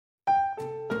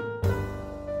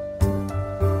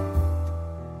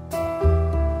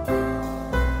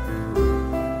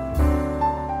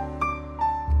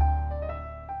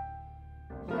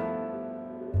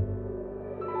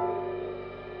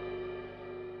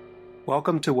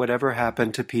Welcome to Whatever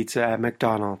Happened to Pizza at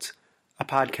McDonald's, a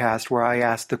podcast where I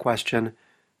ask the question,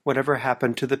 whatever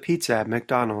happened to the pizza at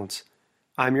McDonald's?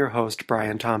 I'm your host,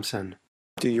 Brian Thompson.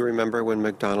 Do you remember when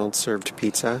McDonald's served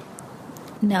pizza?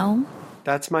 No.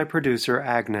 That's my producer,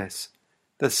 Agnes.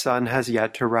 The sun has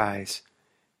yet to rise.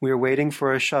 We are waiting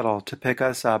for a shuttle to pick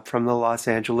us up from the Los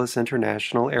Angeles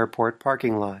International Airport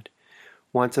parking lot.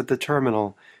 Once at the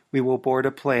terminal, we will board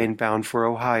a plane bound for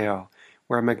Ohio,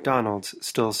 where McDonald's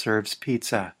still serves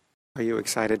pizza. Are you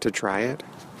excited to try it?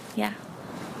 Yeah.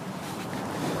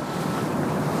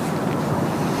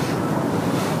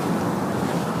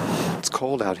 It's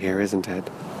cold out here, isn't it?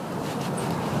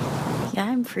 Yeah,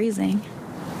 I'm freezing.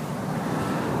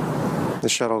 The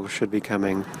shuttle should be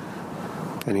coming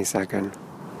any second.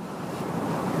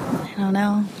 I don't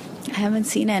know. I haven't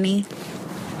seen any.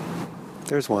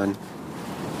 There's one.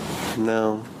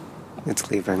 No,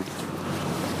 it's leaving.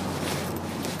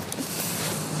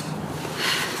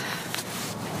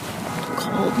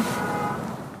 Cold.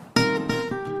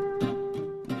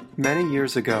 Many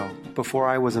years ago, before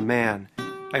I was a man,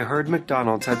 I heard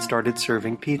McDonald's had started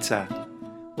serving pizza.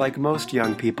 Like most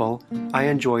young people, I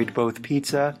enjoyed both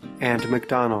pizza and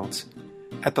McDonald's.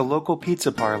 At the local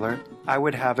pizza parlor, I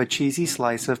would have a cheesy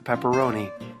slice of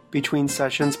pepperoni between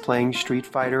sessions playing Street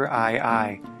Fighter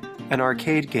II, an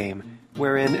arcade game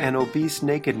wherein an obese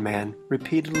naked man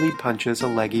repeatedly punches a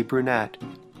leggy brunette.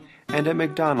 And at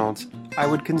McDonald's, I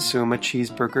would consume a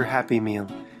cheeseburger Happy Meal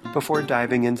before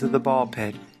diving into the ball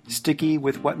pit, sticky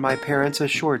with what my parents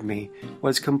assured me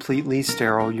was completely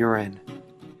sterile urine.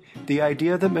 The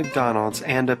idea that McDonald's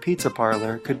and a pizza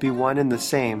parlor could be one and the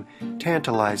same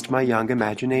tantalized my young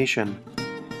imagination.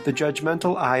 The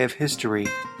judgmental eye of history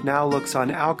now looks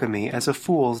on alchemy as a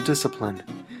fool's discipline.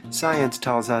 Science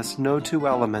tells us no two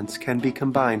elements can be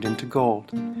combined into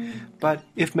gold. But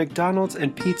if McDonald's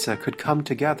and pizza could come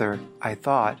together, I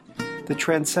thought, the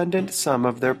transcendent sum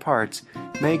of their parts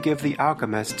may give the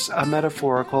alchemists a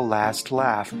metaphorical last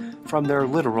laugh from their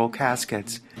literal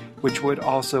caskets, which would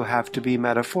also have to be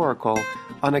metaphorical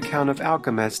on account of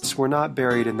alchemists were not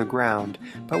buried in the ground,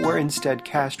 but were instead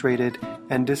castrated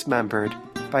and dismembered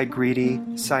by greedy,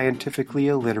 scientifically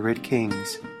illiterate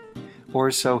kings.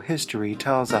 Or so history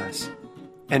tells us.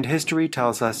 And history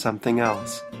tells us something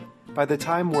else. By the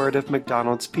time word of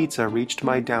McDonald's pizza reached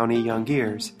my downy young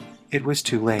ears, it was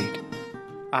too late.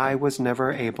 I was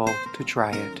never able to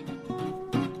try it.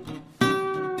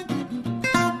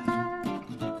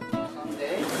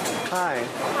 Hi,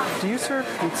 do you serve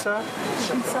pizza?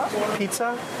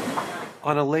 Pizza?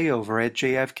 On a layover at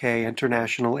JFK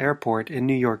International Airport in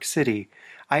New York City,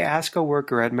 I ask a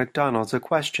worker at McDonald's a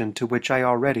question to which I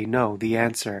already know the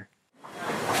answer.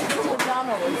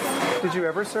 McDonald's. Did you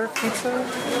ever serve pizza?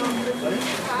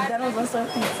 McDonald's don't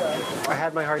serve pizza. I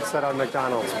had my heart set on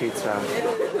McDonald's pizza.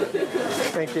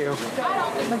 Thank you.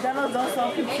 McDonald's don't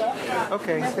serve pizza.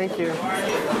 Okay, thank you.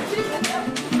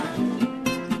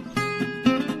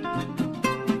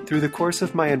 Through the course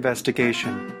of my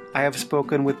investigation, I have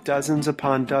spoken with dozens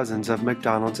upon dozens of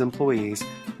McDonald's employees,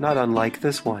 not unlike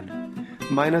this one.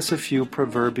 Minus a few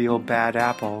proverbial bad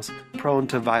apples prone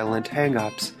to violent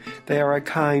hang-ups, they are a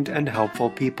kind and helpful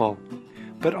people.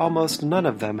 But almost none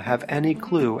of them have any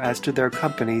clue as to their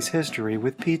company's history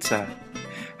with pizza.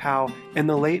 How, in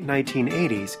the late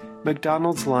 1980s,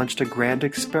 McDonald's launched a grand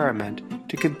experiment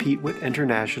to compete with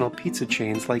international pizza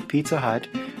chains like Pizza Hut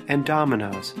and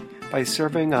Domino's by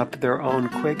serving up their own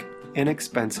quick,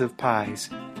 inexpensive pies.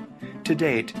 To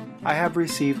date, I have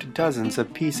received dozens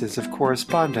of pieces of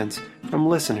correspondence from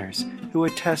listeners who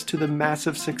attest to the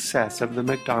massive success of the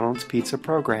McDonald's pizza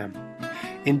program.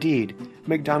 Indeed,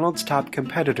 McDonald's top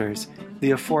competitors,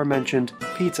 the aforementioned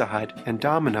Pizza Hut and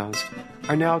Domino's,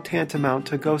 are now tantamount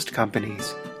to ghost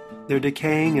companies. Their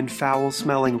decaying and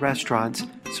foul-smelling restaurants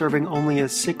serving only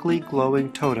as sickly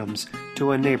glowing totems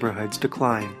to a neighborhood's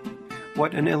decline.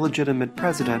 What an illegitimate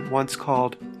president once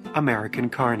called American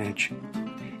carnage.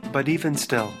 But even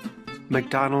still,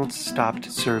 McDonald's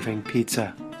stopped serving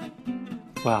pizza.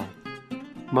 Well,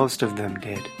 most of them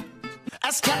did.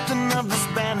 As captain of this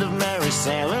band of merry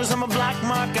sailors, I'm a black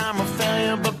mark, I'm a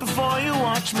failure, but before you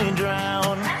watch me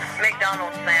drown.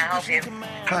 McDonald's, may I help you?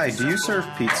 Hi, do you serve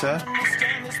pizza?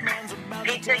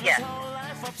 Pizza, yes.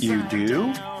 You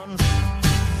do?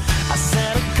 I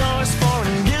set a course for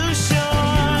a new shore.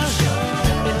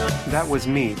 That was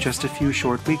me just a few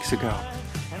short weeks ago.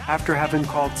 After having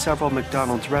called several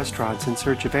McDonald's restaurants in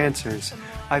search of answers,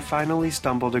 I finally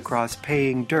stumbled across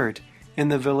Paying Dirt in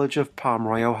the village of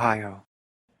Pomeroy, Ohio.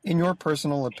 In your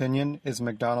personal opinion, is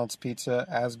McDonald's pizza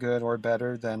as good or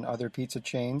better than other pizza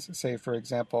chains, say, for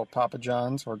example, Papa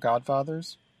John's or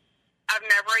Godfather's? I've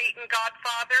never never eaten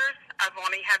Godfather's. I've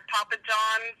only had Papa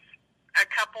John's a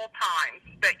couple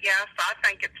times. But yes, I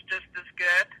think it's just as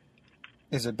good.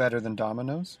 Is it better than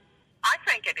Domino's? I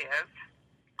think it is.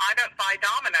 I don't buy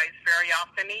Domino's very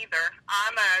often either.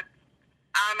 I'm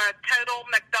a total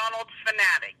McDonald's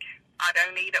fanatic. I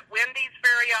don't eat at Wendy's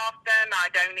very often. I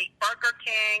don't eat Burger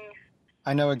King.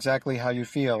 I know exactly how you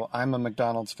feel. I'm a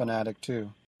McDonald's fanatic,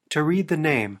 too. To read the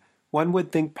name, one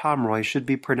would think Pomeroy should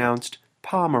be pronounced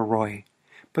Pomeroy,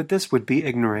 but this would be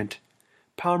ignorant.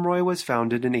 Pomeroy was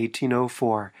founded in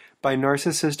 1804 by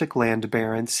narcissistic land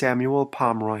baron Samuel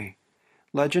Pomeroy.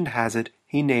 Legend has it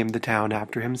he named the town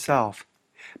after himself.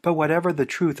 But whatever the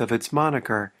truth of its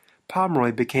moniker,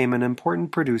 Pomeroy became an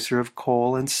important producer of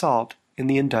coal and salt in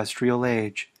the industrial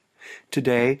age.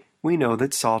 Today, we know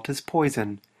that salt is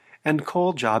poison, and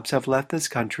coal jobs have left this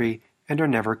country and are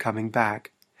never coming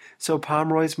back. So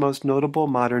Pomeroy's most notable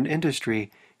modern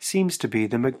industry seems to be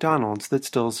the McDonald's that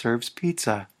still serves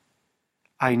pizza.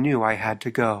 I knew I had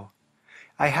to go.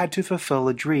 I had to fulfill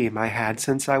a dream I had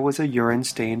since I was a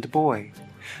urine-stained boy.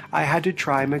 I had to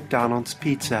try McDonald's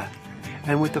pizza,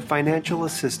 and with the financial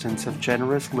assistance of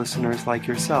generous listeners like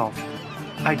yourself,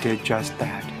 I did just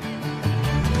that.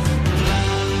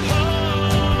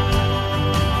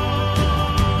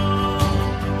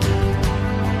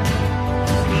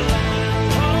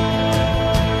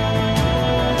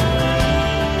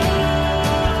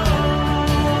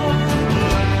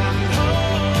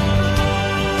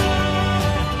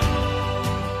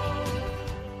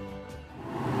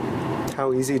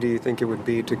 How easy do you think it would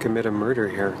be to commit a murder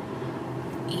here?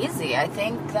 Easy. I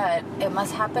think that it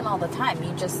must happen all the time.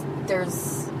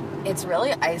 It's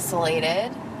really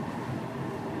isolated.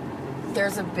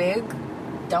 There's a big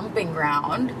dumping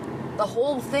ground. The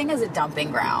whole thing is a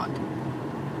dumping ground.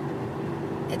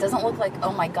 It doesn't look like,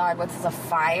 oh my God, what's this, a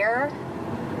fire?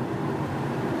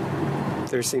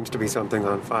 There seems to be something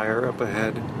on fire up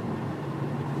ahead.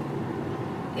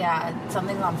 Yeah,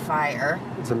 something's on fire.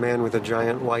 It's a man with a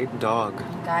giant white dog.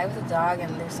 A guy with a dog,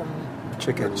 and there's some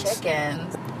chickens.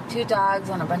 2 dogs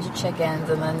and a bunch of chickens,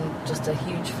 and then just a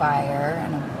huge fire.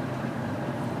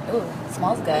 Ooh, it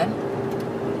smells good.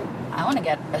 I want to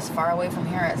get as far away from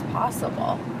here as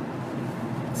possible.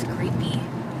 It's creepy.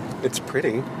 It's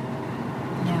pretty.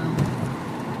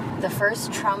 Yeah. The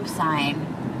first Trump sign.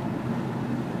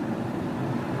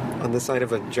 On the side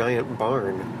of a giant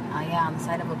barn. Oh, yeah, on the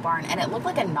side of a barn. And it looked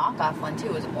like a knockoff one, too.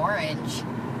 It was orange.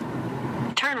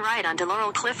 Turn right onto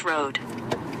Laurel Cliff Road.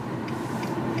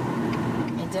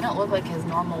 It didn't look like his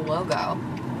normal logo.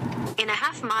 In a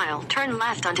half mile, turn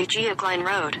left onto Geocline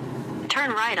Road.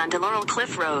 Turn right onto Laurel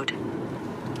Cliff Road.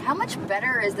 How much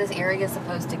better is this area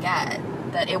supposed to get?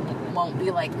 That it won't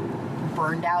be, like,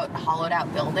 burned out, hollowed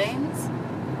out buildings?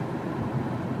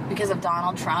 Because of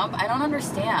Donald Trump? I don't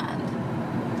understand.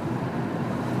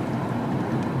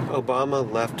 Obama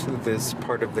left this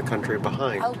part of the country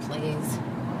behind. Oh, please.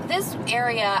 This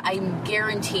area, I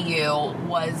guarantee you,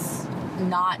 was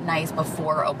not nice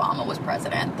before Obama was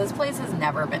president. This place has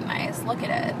never been nice. Look at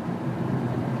it.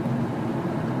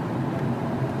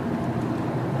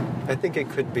 I think it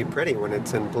could be pretty when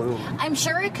it's in bloom. I'm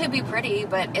sure it could be pretty,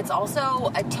 but it's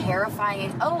also a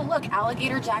terrifying... Oh, look,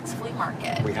 Alligator Jack's Flea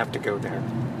Market. We have to go there.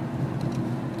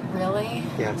 Really?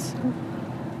 Yes.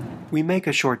 We make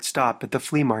a short stop at the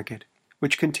flea market,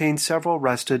 which contains several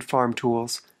rusted farm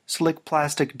tools, slick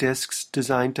plastic discs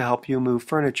designed to help you move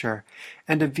furniture,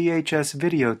 and a VHS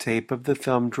videotape of the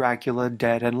film Dracula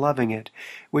Dead and Loving It,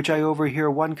 which I overhear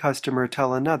one customer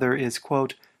tell another is,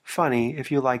 quote, funny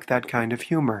if you like that kind of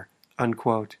humor,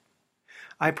 unquote.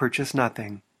 I purchase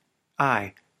nothing.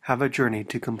 I have a journey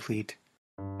to complete.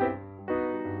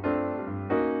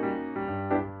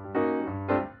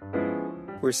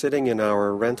 We're sitting in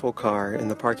our rental car in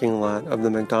the parking lot of the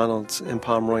McDonald's in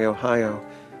Pomeroy, Ohio,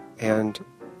 and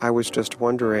I was just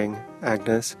wondering,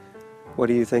 Agnes, what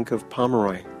do you think of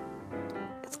Pomeroy?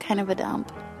 It's kind of a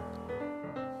dump.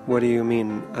 What do you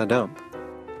mean, a dump?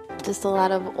 Just a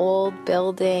lot of old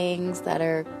buildings that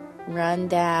are run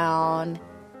down.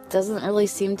 Doesn't really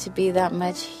seem to be that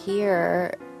much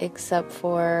here, except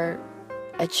for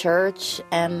a church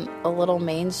and a little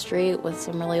main street with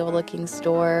some really old-looking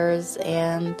stores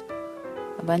and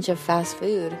a bunch of fast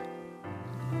food.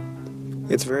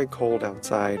 It's very cold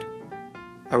outside.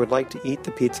 I would like to eat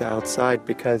the pizza outside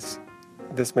because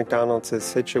this McDonald's is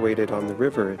situated on the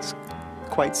river. It's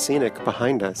quite scenic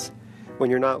behind us. When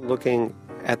you're not looking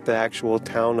at the actual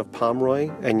town of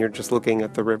Pomeroy and you're just looking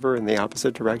at the river in the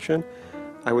opposite direction,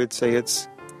 I would say it's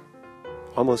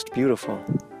almost beautiful.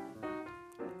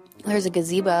 There's a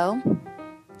gazebo.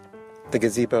 The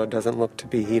gazebo doesn't look to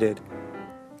be heated.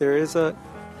 There is a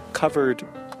covered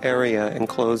area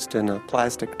enclosed in a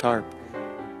plastic tarp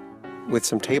with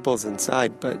some tables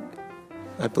inside, but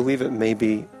I believe it may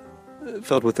be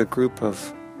filled with a group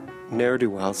of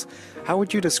ne'er-do-wells. How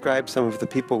would you describe some of the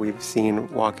people we've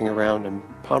seen walking around in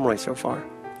Pomeroy so far?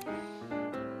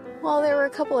 Well, there were a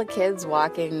couple of kids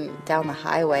walking down the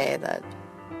highway that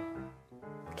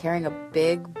carrying a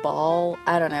big ball.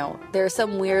 I don't know. There's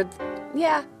some weird...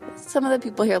 Yeah, some of the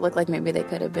people here look like maybe they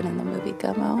could have been in the movie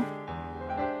Gummo.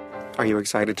 Are you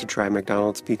excited to try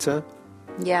McDonald's pizza?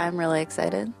 Yeah, I'm really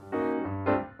excited.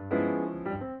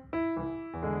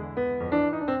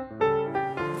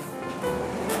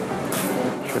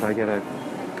 Should I get a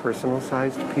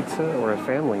personal-sized pizza or a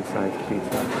family-sized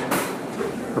pizza?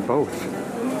 Or both?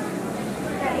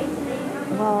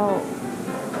 Well,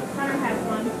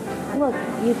 look,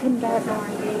 you can get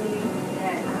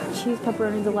cheese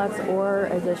pepperoni deluxe or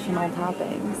additional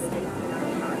toppings.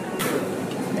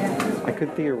 I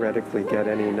could theoretically get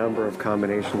any number of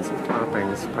combinations of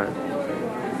toppings, but...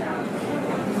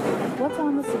 What's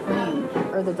on the Supreme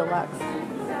or the deluxe?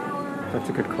 That's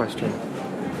a good question.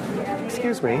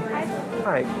 Excuse me.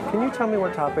 Hi, can you tell me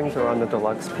what toppings are on the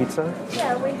deluxe pizza?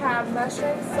 Yeah, we have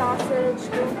mushrooms, sausage,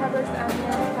 green peppers, onions,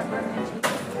 pepperoni, and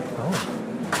cheese. Oh,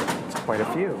 it's quite a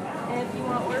few. And if you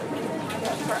want order pizza,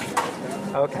 that's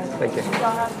correct. Okay, thank you.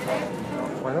 Y'all have today?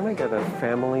 Why don't I get a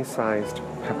family-sized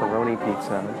pepperoni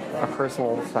pizza, a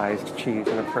personal-sized cheese,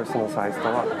 and a personal-sized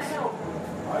deluxe?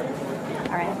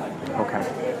 All right. Okay.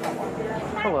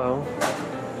 Hello.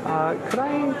 Could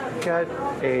I get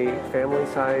a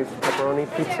family-sized pepperoni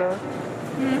pizza,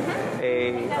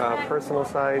 a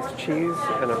personal-sized cheese,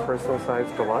 and a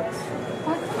personal-sized deluxe?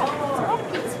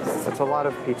 That's a lot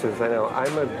of pizzas, I know.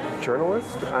 I'm a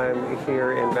journalist. I'm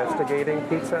here investigating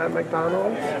pizza at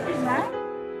McDonald's.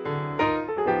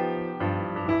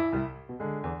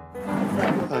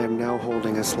 I am now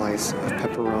holding a slice of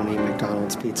pepperoni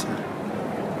McDonald's pizza.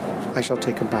 I shall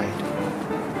take a bite.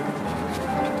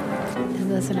 Is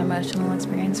this an emotional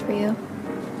experience for you?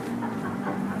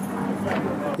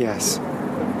 Yes,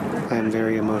 I am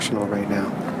very emotional right now.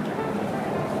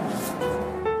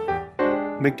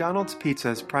 McDonald's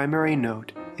pizza's primary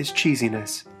note is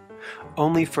cheesiness.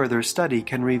 Only further study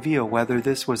can reveal whether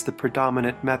this was the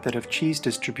predominant method of cheese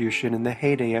distribution in the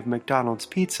heyday of McDonald's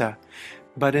pizza,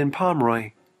 but in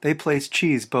Pomeroy, they place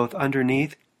cheese both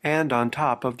underneath and on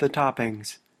top of the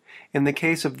toppings. In the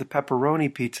case of the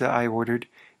pepperoni pizza I ordered,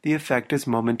 the effect is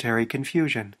momentary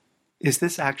confusion. Is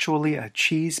this actually a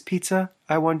cheese pizza,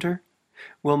 I wonder?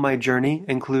 Will my journey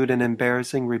include an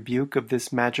embarrassing rebuke of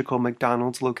this magical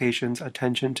McDonald's location's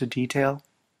attention to detail?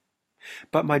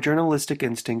 But my journalistic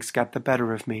instincts got the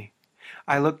better of me.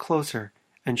 I look closer,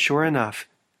 and sure enough,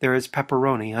 there is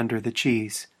pepperoni under the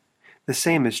cheese. The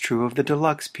same is true of the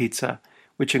deluxe pizza,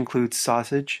 which includes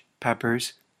sausage,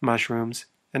 peppers, mushrooms,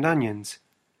 and onions.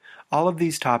 All of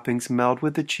these toppings meld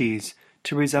with the cheese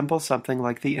to resemble something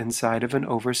like the inside of an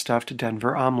overstuffed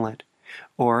Denver omelet,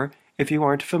 or, if you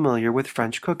aren't familiar with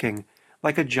French cooking,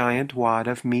 like a giant wad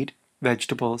of meat,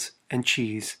 vegetables, and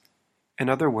cheese. In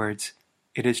other words,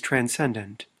 it is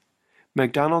transcendent.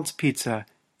 McDonald's pizza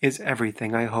is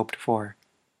everything I hoped for.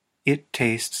 It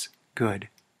tastes good.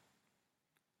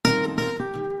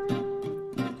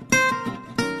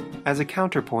 As a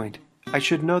counterpoint, I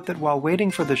should note that while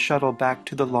waiting for the shuttle back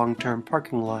to the long-term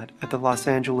parking lot at the Los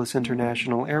Angeles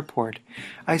International Airport,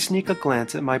 I sneak a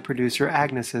glance at my producer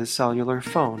Agnes's cellular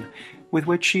phone, with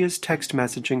which she is text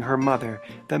messaging her mother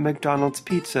that McDonald's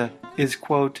pizza is,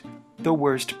 quote, the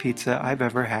worst pizza I've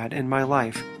ever had in my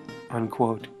life,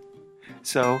 unquote.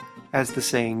 So, as the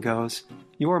saying goes,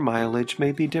 your mileage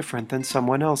may be different than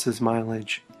someone else's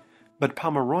mileage. But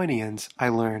Pomeranians, I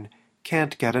learn,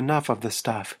 can't get enough of the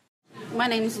stuff. My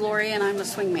name's Lori, and I'm the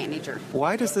swing manager.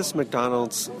 Why does this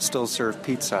McDonald's still serve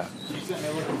pizza?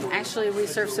 Actually, we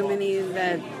serve so many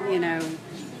that,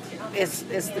 it's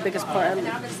the biggest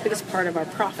part of our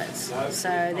profits.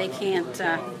 So they can't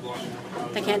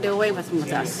do away with them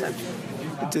with us. So.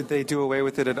 Did they do away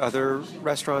with it at other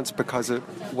restaurants because it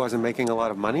wasn't making a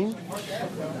lot of money?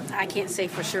 I can't say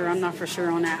for sure. I'm not for sure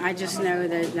on that. I just know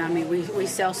that, we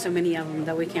sell so many of them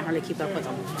that we can't hardly keep up with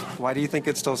them. Why do you think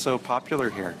it's still so popular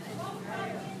here?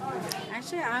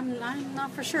 Actually, I'm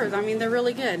not for sure. They're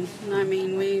really good.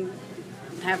 We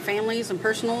have families and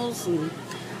personals, and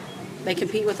they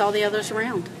compete with all the others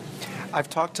around. I've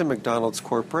talked to McDonald's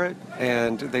corporate,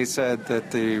 and they said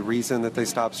that the reason that they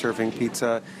stopped serving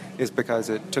pizza is because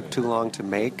it took too long to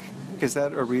make. Is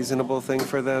that a reasonable thing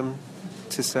for them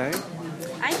to say?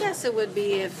 I guess it would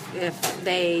be if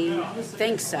they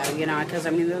think so, because,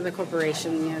 they're the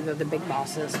corporation, they're the big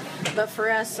bosses. But for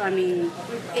us,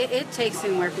 it takes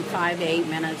anywhere from 5 to 8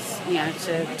 minutes,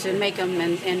 to make them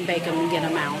and bake them and get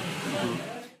them out.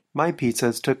 My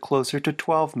pizzas took closer to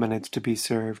 12 minutes to be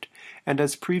served, and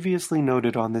as previously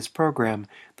noted on this program,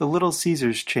 the Little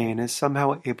Caesars chain is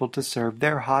somehow able to serve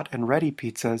their hot and ready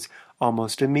pizzas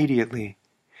almost immediately.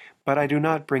 But I do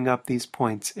not bring up these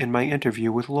points in my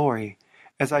interview with Lori,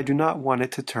 as I do not want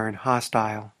it to turn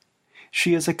hostile.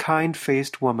 She is a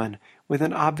kind-faced woman with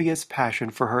an obvious passion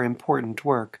for her important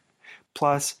work.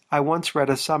 Plus, I once read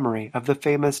a summary of the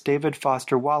famous David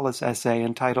Foster Wallace essay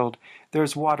entitled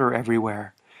 "There's Water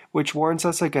Everywhere," which warns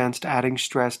us against adding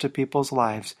stress to people's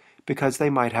lives because they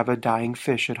might have a dying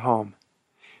fish at home.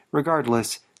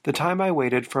 Regardless, the time I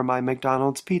waited for my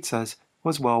McDonald's pizzas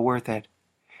was well worth it.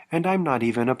 And I'm not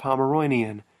even a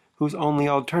Pomeranian, whose only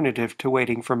alternative to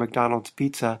waiting for McDonald's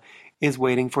pizza is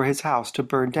waiting for his house to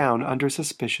burn down under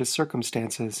suspicious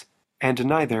circumstances. And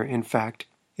neither, in fact,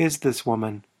 is this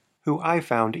woman, who I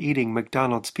found eating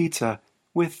McDonald's pizza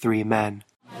with 3 men.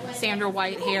 Sandra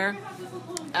White here,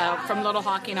 from Little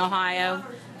Hocking, Ohio.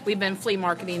 We've been flea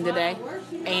marketing today,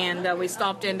 and we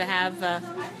stopped in to have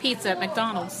pizza at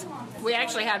McDonald's. We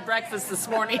actually had breakfast this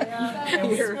morning. Here.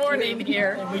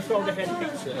 And we sold ahead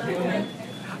pizza.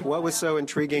 What was so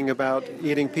intriguing about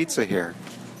eating pizza here?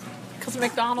 Because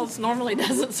McDonald's normally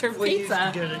doesn't serve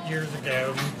pizza. We did it years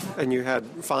ago. And you had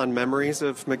fond memories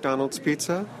of McDonald's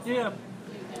pizza? Yeah.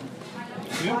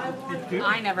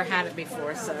 I never had it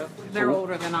before, so they're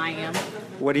older than I am.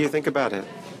 What do you think about it?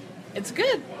 It's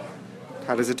good.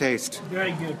 How does it taste?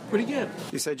 Very good. Pretty good.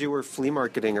 You said you were flea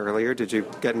marketing earlier. Did you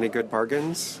get any good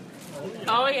bargains?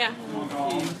 Oh, yeah.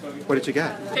 What did you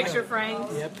get? Picture frames.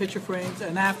 Yeah, picture frames,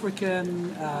 an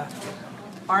African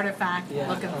artifact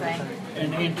looking thing.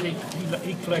 And antique.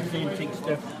 He collects antique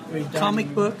stuff.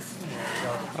 Comic books.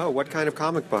 Oh, what kind of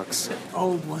comic books?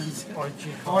 Old ones.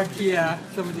 Archie. Yeah,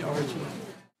 some of the Archie.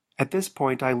 At this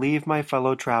point, I leave my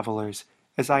fellow travelers,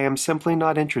 as I am simply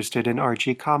not interested in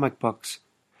Archie comic books.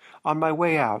 On my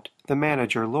way out, the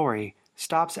manager, Lori,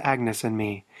 stops Agnes and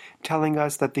me, telling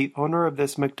us that the owner of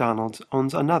this McDonald's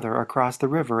owns another across the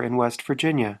river in West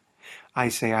Virginia. I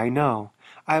say I know.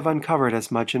 I've uncovered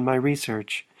as much in my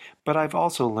research, but I've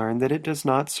also learned that it does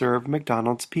not serve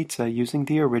McDonald's pizza using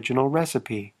the original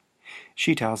recipe.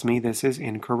 She tells me this is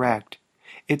incorrect.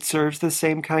 It serves the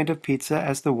same kind of pizza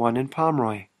as the one in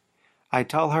Pomeroy. I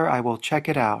tell her I will check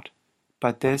it out,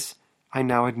 but this, I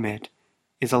now admit,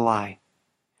 is a lie.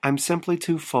 I'm simply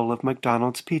too full of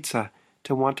McDonald's pizza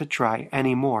to want to try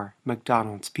any more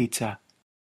McDonald's pizza.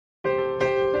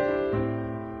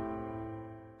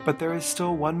 But there is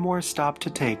still one more stop to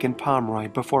take in Pomeroy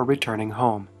before returning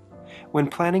home. When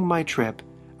planning my trip,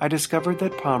 I discovered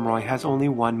that Pomeroy has only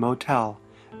one motel,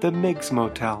 the Meigs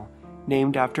Motel,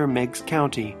 named after Meigs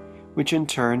County, which in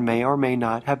turn may or may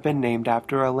not have been named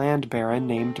after a land baron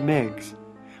named Meigs.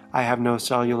 I have no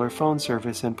cellular phone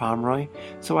service in Pomeroy,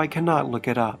 so I cannot look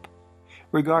it up.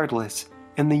 Regardless,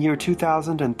 in the year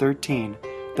 2013,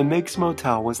 the Meigs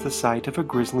Motel was the site of a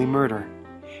grisly murder.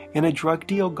 In a drug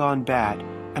deal gone bad,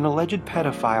 an alleged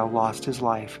pedophile lost his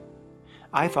life.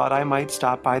 I thought I might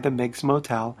stop by the Meigs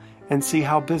Motel and see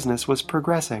how business was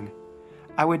progressing.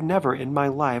 I would never in my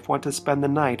life want to spend the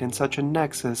night in such a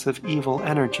nexus of evil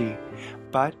energy,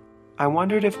 but I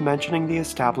wondered if mentioning the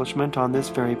establishment on this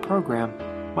very program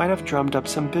might have drummed up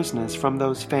some business from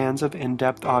those fans of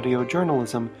in-depth audio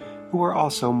journalism who are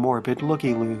also morbid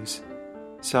looky-loos.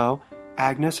 So,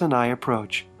 Agnes and I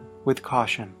approach, with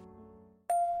caution.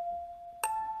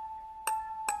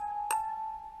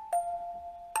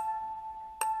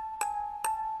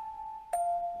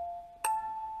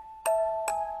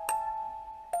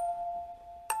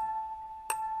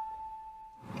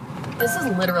 This is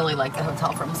literally like the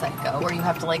hotel from Psycho, where you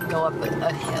have to go up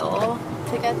a hill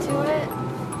to get to it.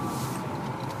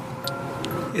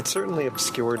 It's certainly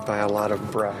obscured by a lot of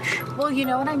brush. Well, you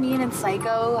know what I mean in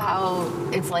Psycho, how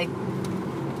it's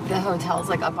the hotel's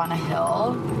up on a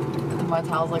hill, the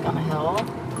motel's on a hill,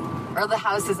 or the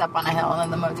house is up on a hill and then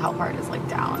the motel part is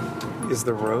down. Is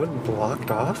the road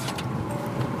blocked off?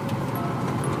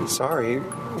 Sorry,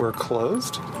 we're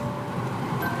closed?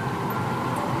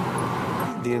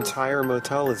 The entire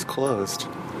motel is closed.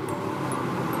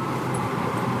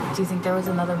 Do you think there was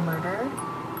another murder?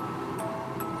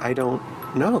 I don't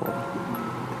know.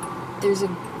 There's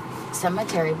a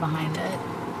cemetery behind it.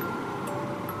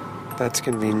 That's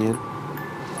convenient.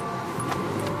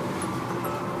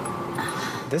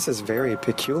 This is very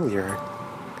peculiar.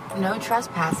 No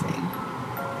trespassing.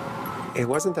 It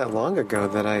wasn't that long ago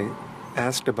that I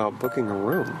asked about booking a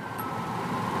room.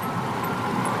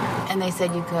 And they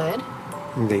said you could?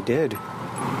 They did.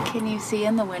 Can you see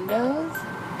in the windows?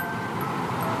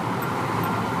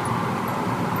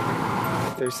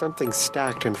 There's something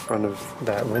stacked in front of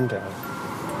that window.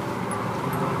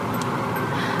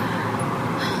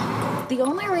 The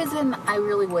only reason I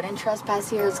really wouldn't trespass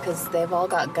here is because they've all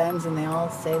got guns and they all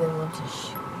say they love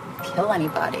to kill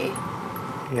anybody.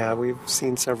 Yeah, we've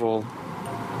seen several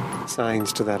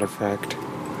signs to that effect.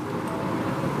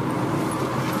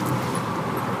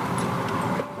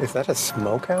 Is that a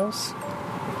smokehouse?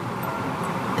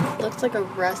 It looks like a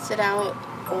rusted out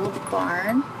old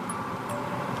barn.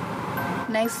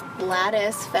 Nice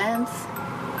lattice fence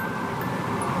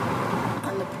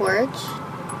on the porch.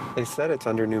 They said it's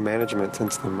under new management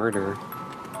since the murder.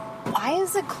 Why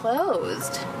is it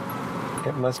closed?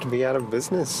 It must be out of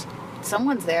business.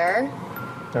 Someone's there.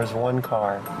 There's one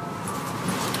car.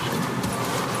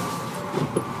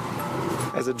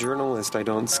 As a journalist, I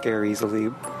don't scare easily,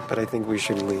 but I think we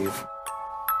should leave.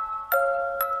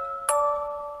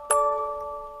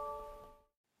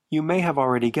 You may have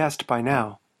already guessed by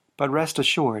now, but rest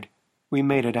assured, we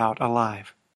made it out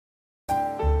alive.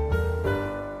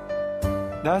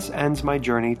 Thus ends my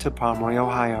journey to Pomeroy,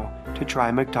 Ohio, to try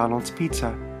McDonald's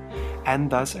pizza, and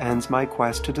thus ends my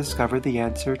quest to discover the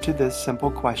answer to this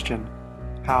simple question: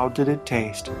 how did it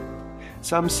taste?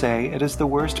 Some say it is the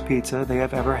worst pizza they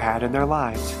have ever had in their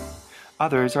lives.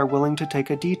 Others are willing to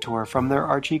take a detour from their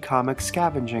Archie comic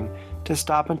scavenging to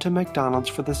stop into McDonald's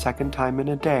for the second time in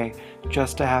a day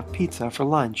just to have pizza for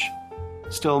lunch.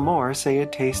 Still more say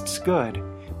it tastes good,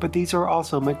 but these are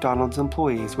also McDonald's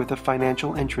employees with a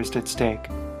financial interest at stake.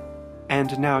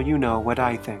 And now you know what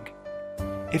I think.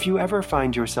 If you ever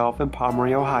find yourself in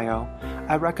Pomeroy, Ohio,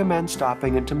 I recommend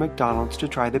stopping into McDonald's to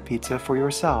try the pizza for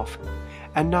yourself,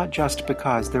 and not just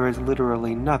because there is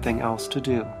literally nothing else to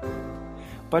do.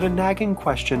 But a nagging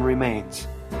question remains.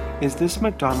 Is this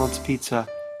McDonald's pizza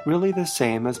really the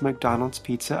same as McDonald's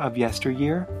pizza of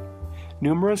yesteryear?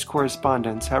 Numerous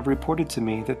correspondents have reported to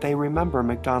me that they remember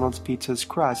McDonald's pizza's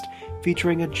crust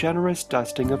featuring a generous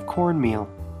dusting of cornmeal.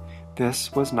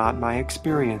 This was not my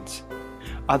experience.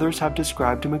 Others have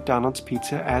described McDonald's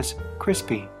pizza as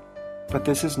crispy, but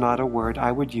this is not a word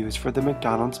I would use for the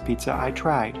McDonald's pizza I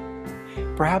tried.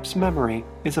 Perhaps memory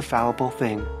is a fallible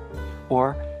thing,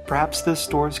 or perhaps this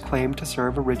store's claim to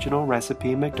serve original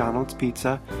recipe McDonald's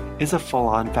pizza is a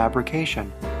full-on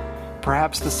fabrication.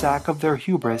 Perhaps the sack of their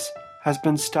hubris has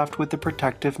been stuffed with the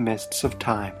protective mists of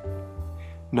time.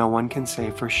 No one can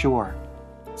say for sure.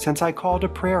 Since I called a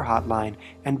prayer hotline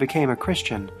and became a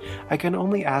Christian, I can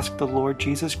only ask the Lord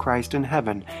Jesus Christ in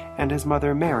heaven and His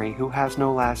Mother Mary, who has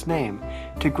no last name,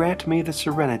 to grant me the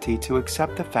serenity to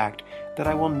accept the fact that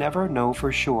I will never know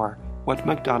for sure what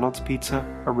McDonald's pizza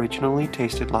originally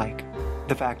tasted like.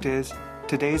 The fact is,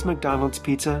 today's McDonald's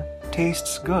pizza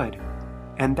tastes good.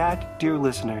 And that, dear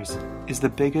listeners, is the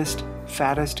biggest,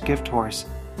 fattest gift horse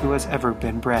who has ever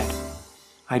been bred.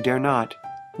 I dare not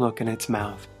look in its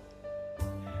mouth.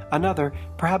 Another,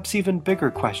 perhaps even bigger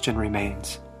question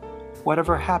remains.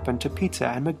 Whatever happened to pizza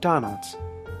at McDonald's?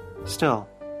 Still,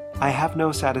 I have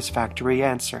no satisfactory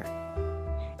answer.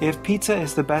 If pizza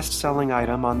is the best-selling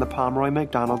item on the Pomeroy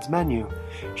McDonald's menu,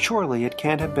 surely it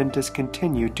can't have been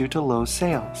discontinued due to low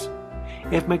sales.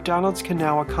 If McDonald's can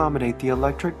now accommodate the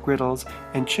electric griddles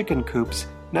and chicken coops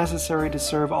necessary to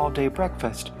serve all-day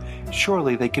breakfast,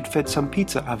 surely they could fit some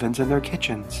pizza ovens in their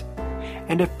kitchens.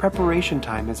 And if preparation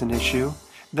time is an issue,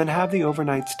 then have the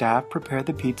overnight staff prepare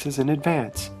the pizzas in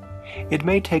advance. It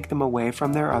may take them away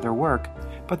from their other work,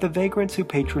 but the vagrants who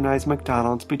patronize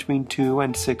McDonald's between 2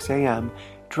 and 6 a.m.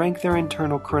 drank their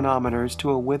internal chronometers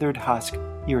to a withered husk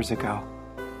years ago.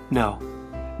 No,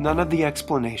 none of the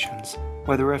explanations,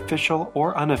 whether official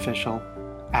or unofficial,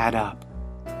 add up.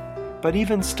 But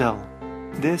even still,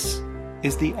 this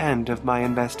is the end of my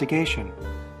investigation.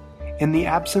 In the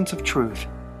absence of truth,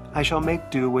 I shall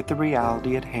make do with the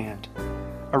reality at hand.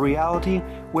 A reality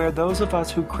where those of us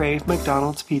who crave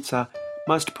McDonald's pizza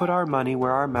must put our money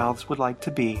where our mouths would like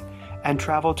to be and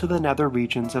travel to the nether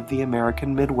regions of the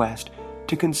American Midwest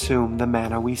to consume the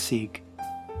manna we seek.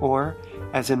 Or,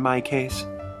 as in my case,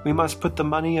 we must put the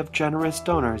money of generous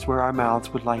donors where our mouths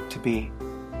would like to be.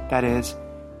 That is,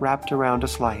 wrapped around a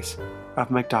slice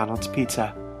of McDonald's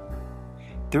pizza.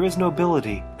 There is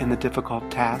nobility in the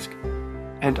difficult task,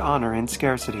 and honor in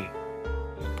scarcity.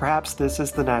 Perhaps this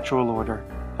is the natural order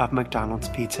of McDonald's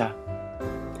pizza.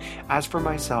 As for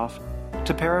myself,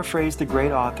 to paraphrase the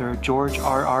great author George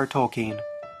R.R. Tolkien,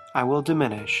 I will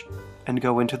diminish and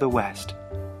go into the West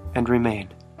and remain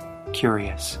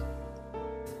curious.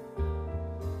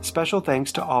 Special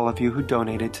thanks to all of you who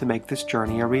donated to make this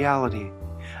journey a reality.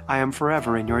 I am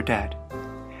forever in your debt.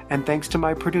 And thanks to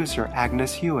my producer,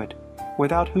 Agnes Hewitt,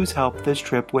 without whose help this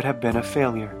trip would have been a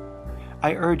failure.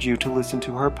 I urge you to listen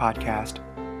to her podcast,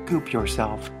 Goop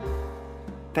Yourself.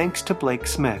 Thanks to Blake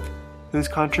Smith, whose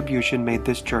contribution made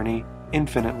this journey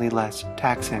infinitely less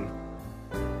taxing.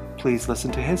 Please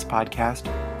listen to his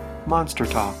podcast, Monster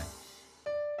Talk.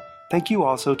 Thank you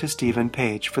also to Stephen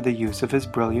Page for the use of his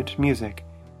brilliant music,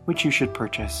 which you should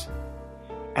purchase.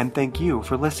 And thank you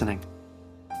for listening.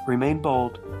 Remain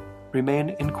bold,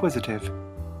 remain inquisitive,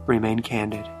 remain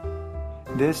candid.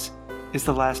 This is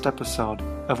the last episode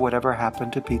of Whatever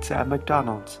Happened to Pizza at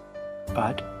McDonald's,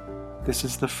 but this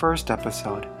is the first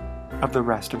episode of the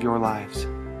rest of your lives.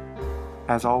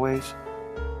 As always,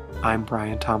 I'm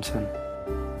Brian Thompson.